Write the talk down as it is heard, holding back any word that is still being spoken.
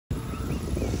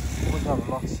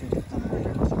लक्ष्य देख्न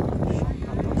भइरहेको छ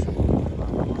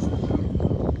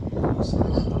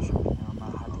दर्शकमा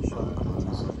हार्दिक स्वागत गर्न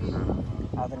चाहन्छु।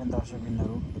 आदरणीय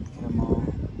दर्शकबिनहरू, यतिखेर म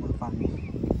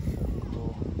मुल्पानीको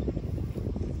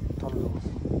तल्लो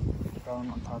ग्राउन्ड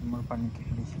अर्थात् मुल्पानी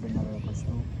क्रिकेट स्टेडियममा रहेको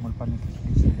छु। मुल्पानी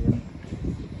क्रिकेट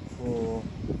स्टेडियमको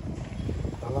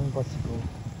ढलङपछिको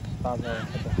ताजा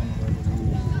अवस्था देखाउनु गएको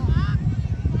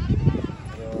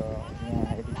र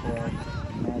यहाँ यतिखेर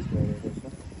म्याच भइरहेको छ।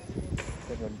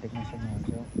 तपाईँहरूले देख्न सक्नुहुन्छ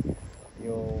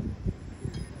यो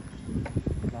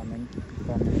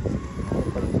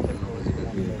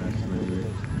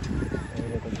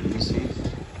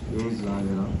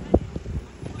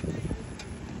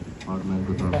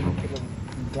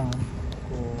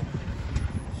ग्राउन्डको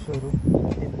स्वरूप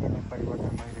दिनदिनै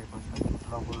परिवर्तन भइरहेको छ।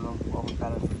 लगभग अब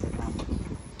प्यारासुटको कामहरू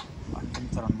अन्तिम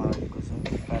चरणमा रहेको छ।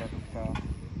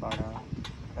 प्यारासुटकाबाट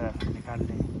प्यारासुट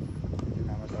निकाल्ने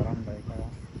जुनमा धरान भएका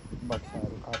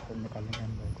बक्साहरू काठहरू निकाल्ने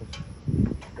काम भएको छ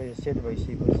र यो सेट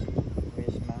भइसकेपछि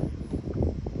यसमा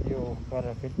यो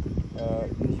प्यारासुट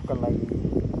युजका लागि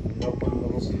लगभग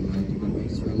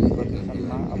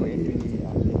कन्डिसनमा अब यति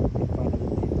हामीले पहिला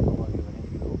जति भयो भने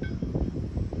यो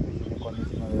बिजुली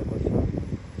कन्डिसनमा रहेको छ।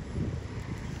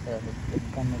 प्यारासुट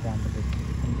एकदमै राम्रो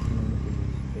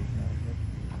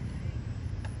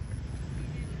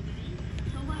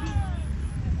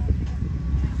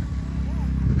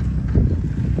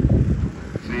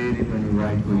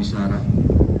राइटको इशारा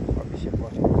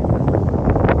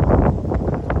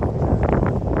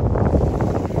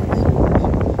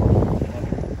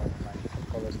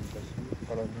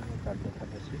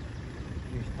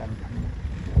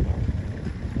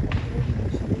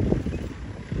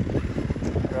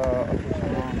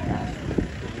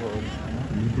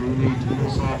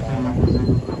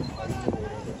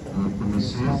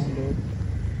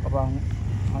अब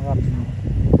आगामी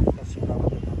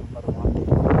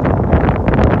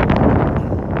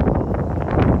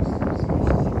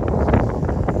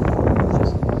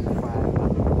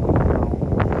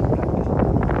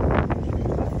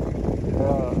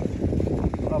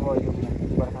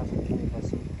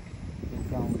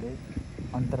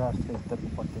अन्तर्राष्ट्रिय स्तरको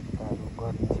प्रतियोगिताहरू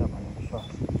गर्नेछ भन्ने विश्वास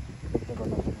व्यक्त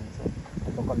गर्न सकिन्छ।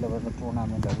 लोकल लेभलको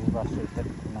टुर्नामेन्टहरू, राष्ट्रिय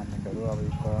स्तरको टुर्नामेन्टहरू अब यो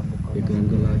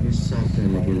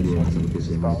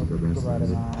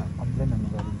बारेमा कम्प्लेन हुने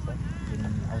गरिन्छ। जुन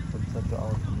आउटपुट छ त्यो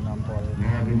आउटपुटमा बल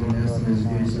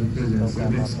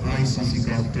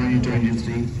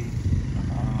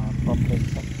कम्प्लेन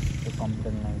छ। त्यो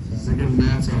कम्प्लेनलाई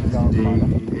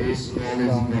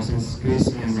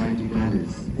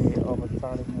अब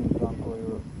चाँडै नै ग्राउन्डको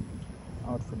यो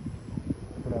आउटफिट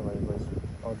पुरा भएपछि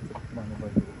आउटफिट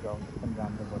भन्नुपर्छ ग्राउन्ड एकदम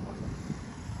राम्रो गर्नेछ।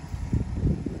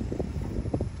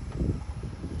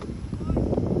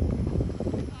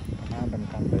 पनि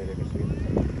काम भइरहेको छु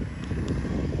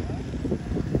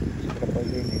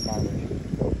पहिल्यै नै काम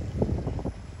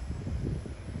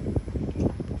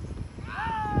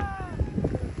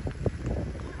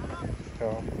र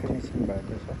फिनिसिङ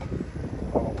भएको छ।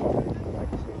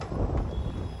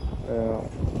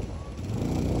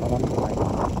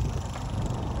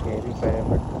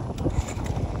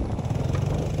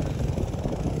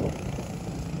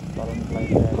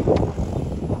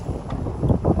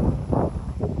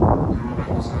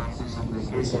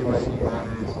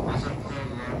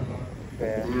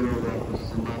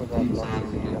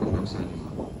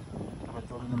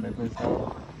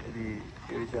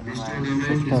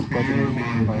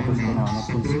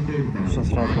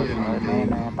 नयाँ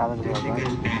नयाँ ताजा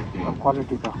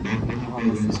क्वालिटीका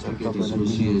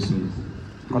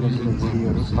क्वालिटीको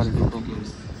भिडियोहरू क्वालिटीको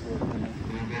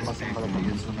पसलबाट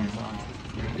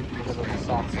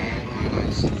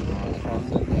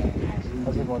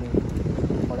अझै बढी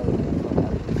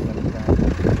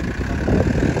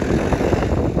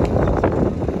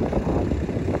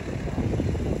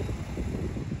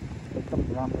एकदम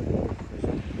राम्रो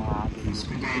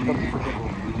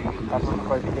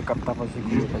कहिले एक हप्तापछि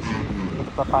खुलेपछि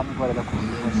पानी परेर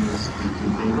खुलेपछि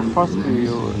फर्स्ट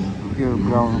भिडियो यो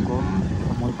ग्राउन्डको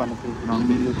मुल्पानी क्रिकेट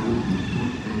ग्राउन्डको यो भ्यू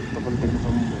तपाईँले देख्न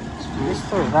सक्नुहुन्छ।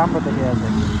 यस्तो राम्रो देखिरहेको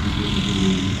छ।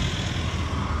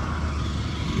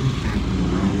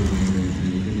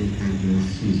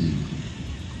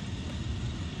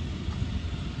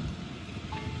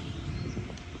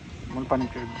 मुल्पानी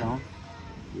क्रिकेट ग्राउन्ड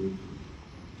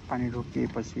पानी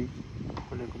रोकिएपछि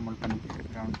खुलेको मुल्पानी क्रिकेट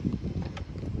ग्राउन्ड।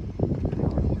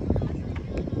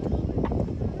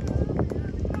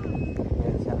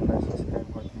 सब्सक्राइब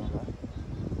गरिदिनु होला।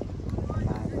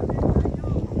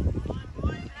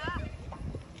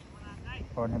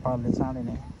 अब नेपालले चाँडै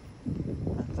नै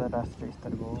अन्तर्राष्ट्रिय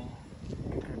स्तरको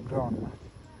क्रिकेट ग्राउन्डमा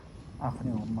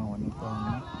आफ्नै होममा हुने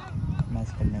ग्राउन्डमा म्याच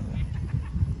खेल्ने गयो।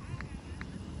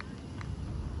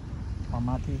 म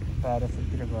माथि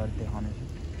प्यारासुटतिर गएर देखाउनेछु।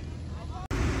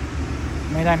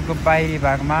 मैदानको बाहिरी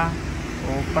भागमा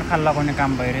पर्खाल लगाउने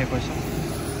काम भइरहेको छ,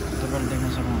 तपाईँले देख्न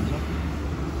सक्नुहुन्छ।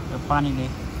 यो पानीले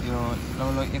यो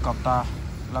लगभग 1 हप्ता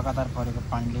लगातार परेको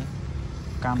पानीले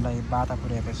कामलाई बाधा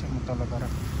पुर्याएको छ। म तल गएर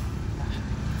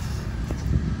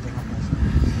देखाउनेछु।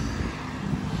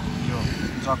 यो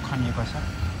जग खनिएको छ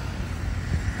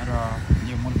र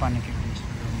यो मुल्पानी क्रिकेट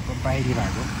स्टेडियमको बाहिरी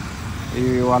भाग हो।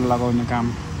 यो वाल लगाउने काम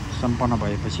सम्पन्न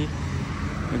भएपछि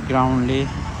ग्राउन्डले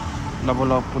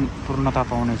लगभग पूर्णता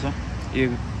पाउनेछ। यो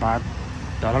भाग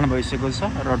ढलन भइसकेको छ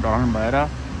र ढलन भएर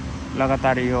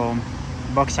लगातार यो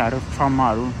बक्साहरू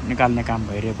फर्महरू निकाल्ने काम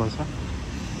भइरहेको छ।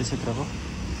 यो क्षेत्रको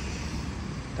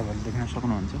तपाईँले देख्न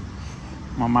सक्नुहुन्छ।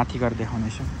 म माथि गएर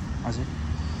देखाउनेछु अझै।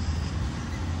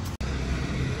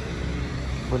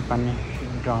 मुल्पानी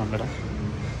ग्राउन्डबाट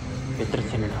भित्र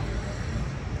छिर्ने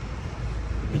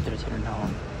ठाउँ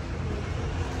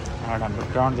हाम्रो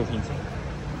ग्राउन्ड देखिन्छ।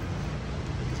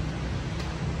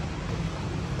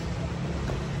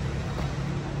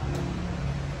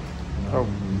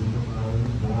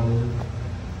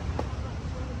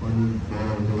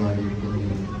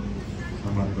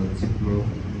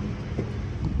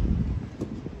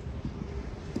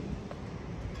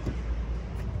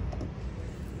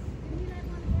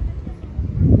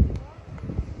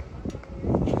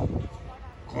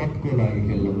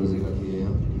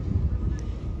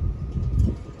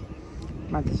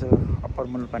 माथि छ अप्पर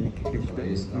मुल्पानी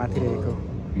क्रिकेट माथि रहेको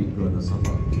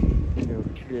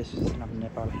यो एसियम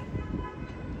नेपाल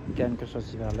ज्ञानको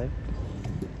सचिवालय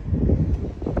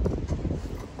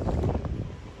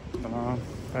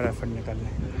प्याराफुट निकाल्ने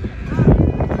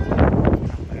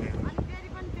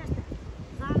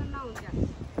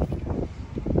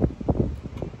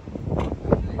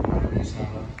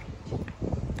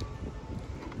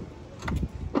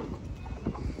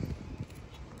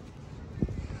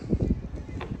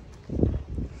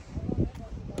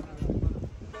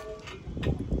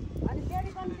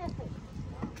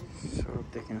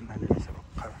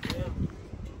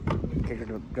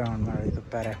क्रिकेट ग्राउन्डमा रहेको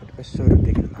प्याराफुटको स्वरूप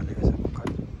देख्न थालेको छ भर्खर।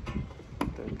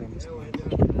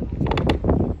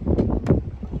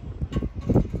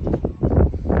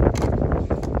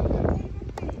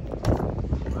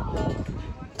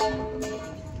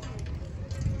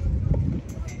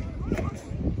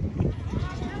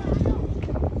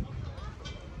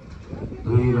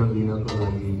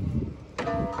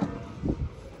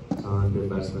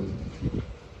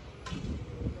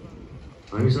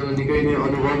 हामीसँग निकै नै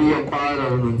अनुभवी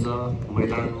अम्पायरहरू हुनुहुन्छ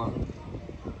मैदानमा।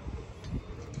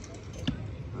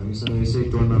 हामीसँग यसै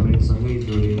टुर्नामेन्टसँगै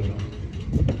जोडिएर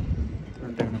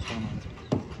देख्न सक्नुहुन्छ।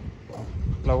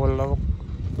 लगभग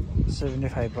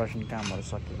 75% कामहरू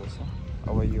सकिएको छ।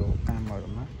 अब यो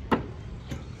कामहरूमा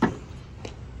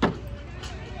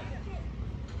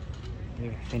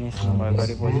फिनिस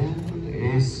गरेपछि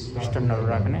स्टोनहरू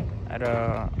राख्ने र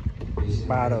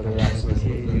बारहरू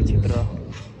राखेपछि यो चित्र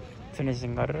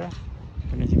फिनिसिङ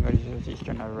गरिसकेपछि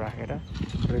स्टोनहरू राखेर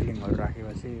रेलिङहरू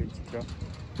राखेपछि यो चित्र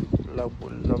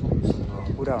लगभग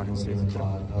पुरा हुनेछ। यो चित्र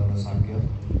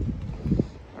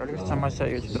अलिकति समस्या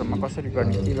यो चित्रमा कसरी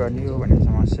गर्ने के गर्ने हो भन्ने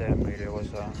समस्या भइरहेको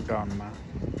छ। ग्राउन्डमा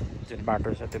जुन बाटो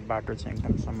छ त्यो बाटो चाहिँ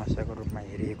एकदम समस्याको रूपमा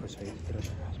हेरिएको छ। यो चित्र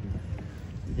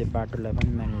यो बाटोलाई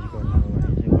पनि म्यानेज गर्नु हो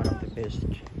भने चाहिँ one of the best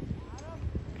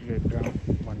cricket ground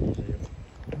भन्ने छ। यो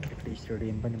क्रिकेट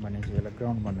स्टेडियम पनि भनिन्छ यसलाई,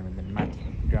 ग्राउन्ड भन्नु मिल्दैन, माथि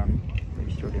ग्राउन्ड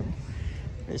स्टेडियम।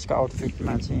 यसको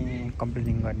आउटफिटमा चाहिँ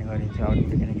कम्प्लेनिङ गर्ने गरिन्छ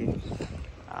आउटफिट, किनकि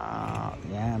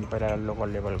यहाँ पहिला लोकल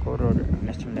लेभलको र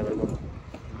नेसनल लेभलको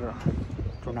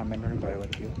टुर्नामेन्ट पनि भएको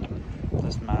थियो,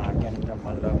 जसमा ज्ञानेन्द्र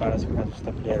मल्ल 1200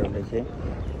 जस्ता प्लेयरहरूले चाहिँ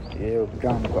यो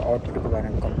ग्राउन्डको आउटफिटको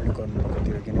बारेमा कम्प्लेन गर्नुभएको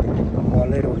थियो। किनकि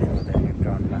बलै रोलिङ हुँदाखेरि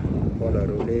ग्राउन्डमा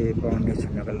बलहरूले बाउन्ड्री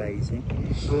छुनको लागि चाहिँ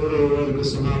 16 ओभरको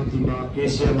समाप्तिमा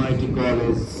एसियम IT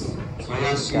college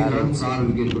 86 run 4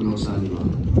 विकेटको नौसालीमा।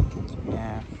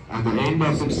 At the end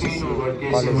of 16 over,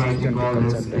 Asiam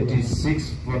Games 86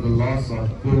 for the loss of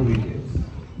 4 wickets.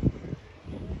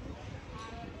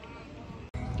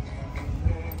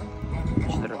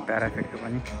 प्याराफिटको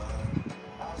पनि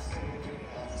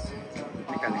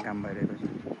निकाल्ने काम भइरहेको छ।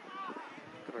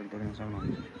 तपाईँले देख्न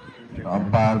सक्नुहुन्छ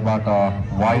अम्पायरबाट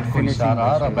वाइडको इशारा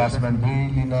र ब्याट्सम्यान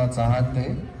लिन चाहन्थे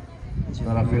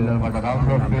तर फिल्डरबाट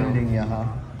राम्रो फिल्डिङ। यहाँ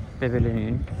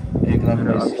पेभेलियन एक रन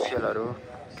अफिसियलहरू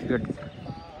क्रिकेट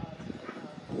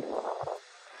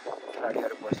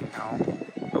खेलाडीहरू बस्ने ठाउँ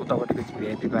उतापट्टिको चाहिँ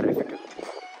भिआइपी प्याराफिट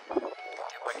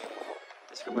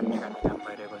त्यसको पनि निकाल्ने काम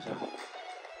भइरहेको छ,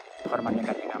 घरमा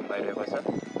निकाल्ने काम भइरहेको छ।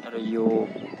 र यो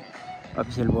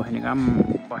अफिसियल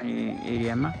बस्ने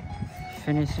एरियामा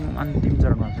फिनिसिङ अन्तिम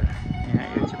चरणमा छ। यहाँ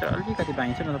यो चित्र अलिकति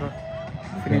बाँकी छ, नत्र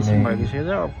फिनिसिङ भइसकेको छ।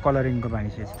 अब कलरिङको बाँकी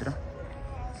छ यो चित्र।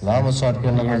 लामो शट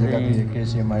खेल्न खोजेका थिए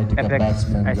KCM आइटीका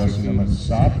batsman Jersey number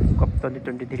 7 cup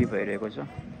 2023 भइरहेको छ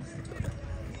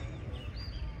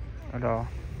र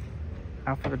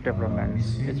आफ्टर डेभलपमेन्ट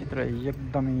यो चित्र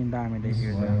एकदमै दामी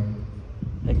देखिएको छ।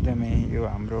 एकदमै यो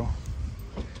हाम्रो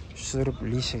स्वरूप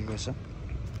लिइसकेको छ।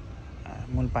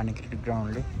 मुलपानी क्रिकेट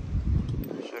ग्राउन्डले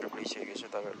स्वरूप लिइसकेको छ,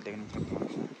 तपाईँहरूले देख्न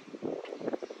सक्नुहुन्छ।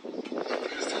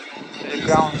 यो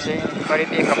ग्राउन्ड चाहिँ करिब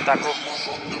 1 हप्ताको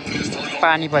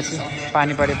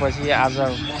पानी परेपछि आज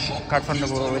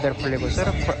काठमाडौँको वेदर खुलेको छ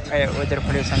र वेदर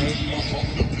खुलेसँगै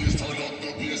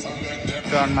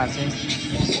ग्राउन्डमा चाहिँ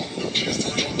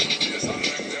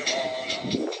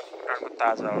ग्राउन्डको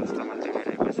ताजा अवस्थामा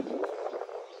देखिरहेको छ।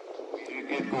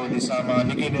 क्रिकेटको दिशामा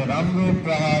निकै नै राम्रो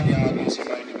प्रहार यहाँ केसीएम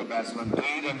आइटीको ब्याट्सम्यान 2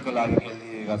 रनको लागि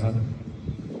खेलिदिएका छन्।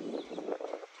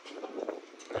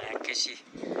 KC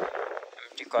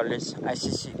college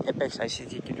ICC apex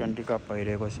ICC T20 cup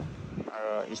भइरहेको छ र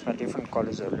यसमा डिफ्रेन्ट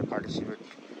कलेजहरूले पार्टिसिपेट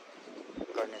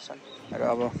गर्नेछन् र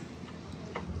अब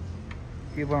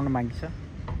के बनाउन बाँकी छ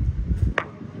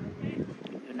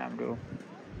जुन हाम्रो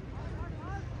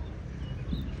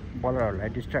बलरहरूलाई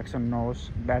डिस्ट्र्याक्सन नहोस्,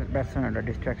 ब्याट्सम्यानहरूलाई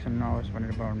डिस्ट्र्याक्सन नहोस्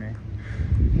भनेर बनाउने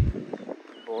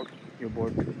बोर्ड। यो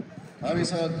बोर्ड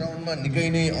हामीसँग ग्राउन्डमा निकै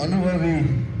नै अनुभवी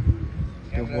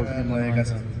त्यो बोर्ड रहेका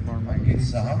छन्।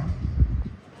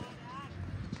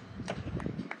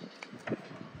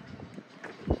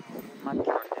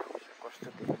 कस्तो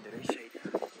देखिँदो रहेछ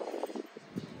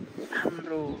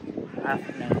हाम्रो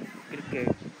आफ्नो क्रिकेट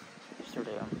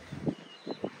स्टेडियम।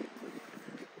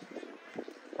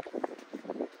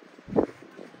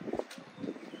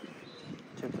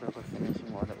 क्षेत्रको फिनिसिङ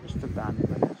गर्दा यस्तो दामी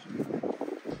भएको छ।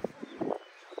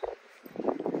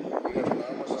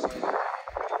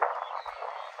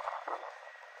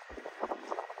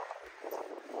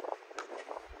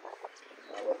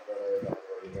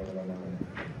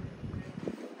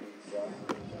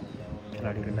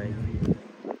 खेलाडीको लागि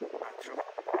मात्र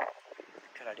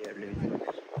खेलाडीहरूले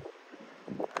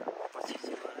पछि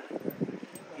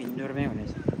इन्डोरमै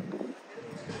हुनेछ।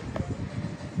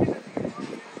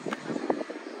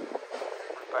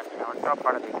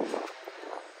 टपबाट देखिन्छ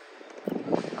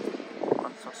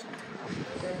कन्स्ट्रक्सन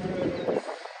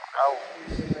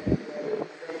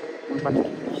मुलपानी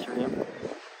स्टेडियम।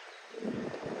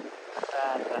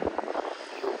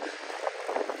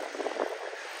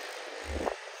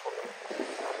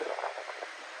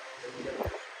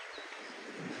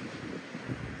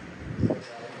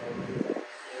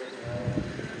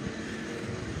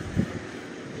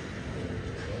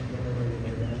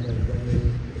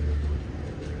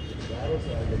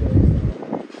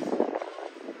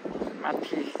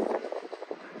 माथि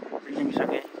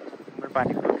बिल्डिङसँगै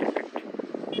मुलपानीको क्रिकेट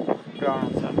ग्राउन्ड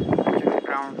छ। त्यो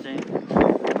ग्राउन्ड चाहिँ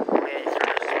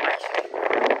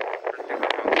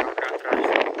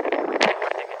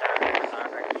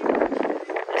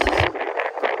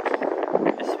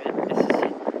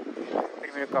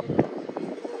प्रिमियर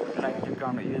कपलाई त्यो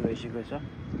ग्राउन्ड युज भइसकेको छ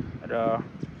र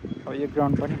अब यो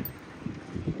ग्राउन्ड पनि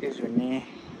युज हुने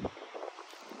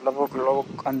लगभग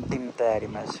अन्तिम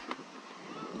तयारीमा छ,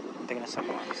 देख्न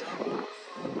सक्नुहुन्छ।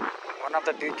 One of the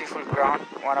beautiful ground,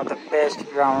 one of the best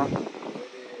ground,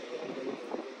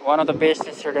 one of the best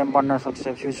stadium बन्न सक्छ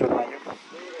फ्युचरमा।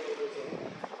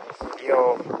 यो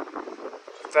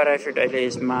प्याराफिट अहिले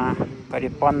यसमा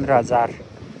करिब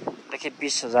 15,000देखि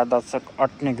 20,000 दर्शक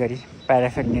अट्ने गरी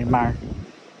प्याराफिट निर्माण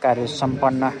कार्य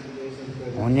सम्पन्न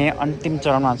हुने अन्तिम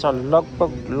चरणमा छ।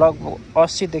 लगभग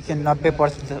 80देखि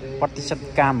 90%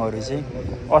 कामहरू चाहिँ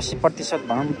 80%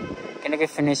 भनौँ, किनकि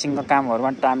फिनिसिङको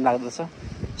कामहरूमा टाइम लाग्दछ।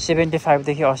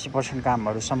 75देखि 80%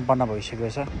 कामहरू सम्पन्न भइसकेको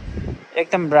छ,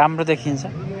 एकदम राम्रो देखिन्छ।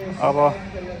 अब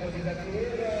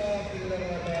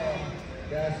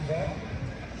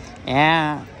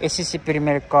यहाँ एसिसी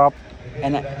प्रिमियर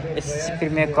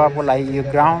कपको लागि यो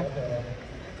ग्राउन्ड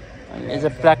एज अ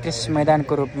प्र्याक्टिस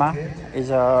मैदानको रूपमा,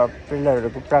 एज अ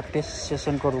प्लेयरहरूको प्र्याक्टिस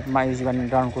सेसनको रूपमा युज गर्ने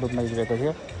ग्राउन्डको रूपमा युज गरेको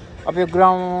थियो। अब यो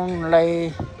ग्राउन्डलाई,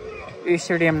 यो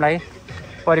स्टेडियमलाई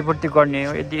परिवर्तित गर्ने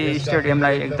हो। यदि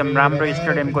स्टेडियमलाई एकदम राम्रो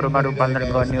स्टेडियमको रूपमा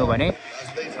रूपान्तरण गर्ने हो भने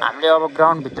हामीले अब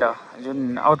ग्राउन्डभित्र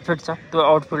जुन आउटफिट छ त्यो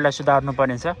आउटफिटलाई सुधार्नु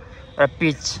पर्ने छ र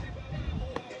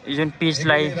जुन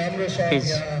पिचलाई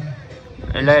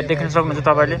देख्न सक्नुहुन्छ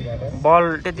तपाईँले, बल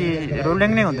त्यति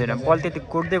रोलिङ नै हुँदैन, बल त्यति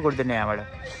कुट्दैन यहाँबाट।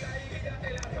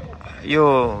 यो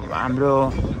हाम्रो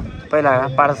पहिला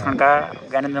पारस खड्का,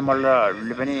 ज्ञानेन्द्र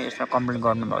मल्लहरूले पनि यसमा कम्प्लेन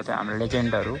गर्नुभएको थियो, हाम्रो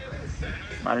लेजेन्डहरूले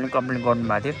पनि कम्प्लेन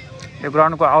गर्नुभएको थियो। यो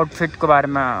ग्राउन्डको आउटफिटको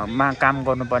बारेमा काम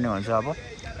गर्नुपर्ने हुन्छ। अब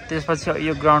त्यसपछि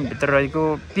यो ग्राउन्डभित्र रहेको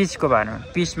पिचको बारेमा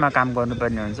पिचमा काम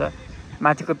गर्नुपर्ने हुन्छ।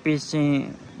 माथिको पिच चाहिँ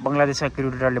बङ्गलादेशका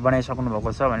क्रिकेटरले बनाइसक्नु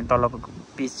भएको छ भने तलको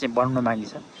पिच चाहिँ बन्नु बाँकी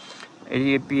छ। यदि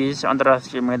यो पिच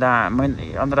अन्तर्राष्ट्रिय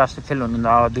खेल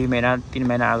हुनुभन्दा 2 महिना 3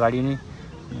 महिना अगाडि नै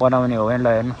बनाउने हो भने ल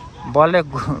हेर्नु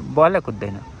बलै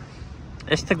कुद्दैन।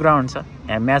 यस्तै ग्राउन्ड छ,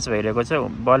 यहाँ म्याच भइरहेको छ,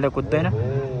 बलै कुद्दैन।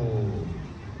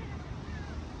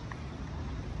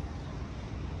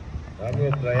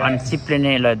 अनि चिप्ले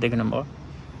नै ल देख्नुभयो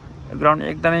ग्राउन्ड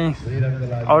एकदमै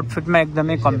आउटफिटमा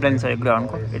एकदमै कम्प्लेन छ यो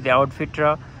ग्राउन्डको। यदि आउटफिट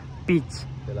र पिच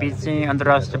चाहिँ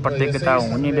अन्तर्राष्ट्रिय प्रतियोगिता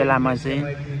हुने बेलामा चाहिँ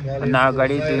भन्दा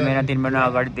अगाडि 2 महिना 3 महिना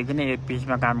अगाडिदेखि नै यो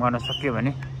पिचमा काम गर्न सक्यो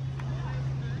भने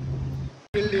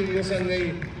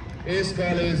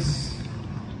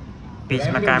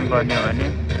पिचमा काम गर्ने हो भने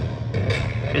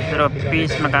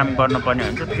पिचमा काम गर्नुपर्ने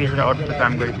हुन्छ। पिच र आउटफिट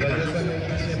काम गरिसकेपछि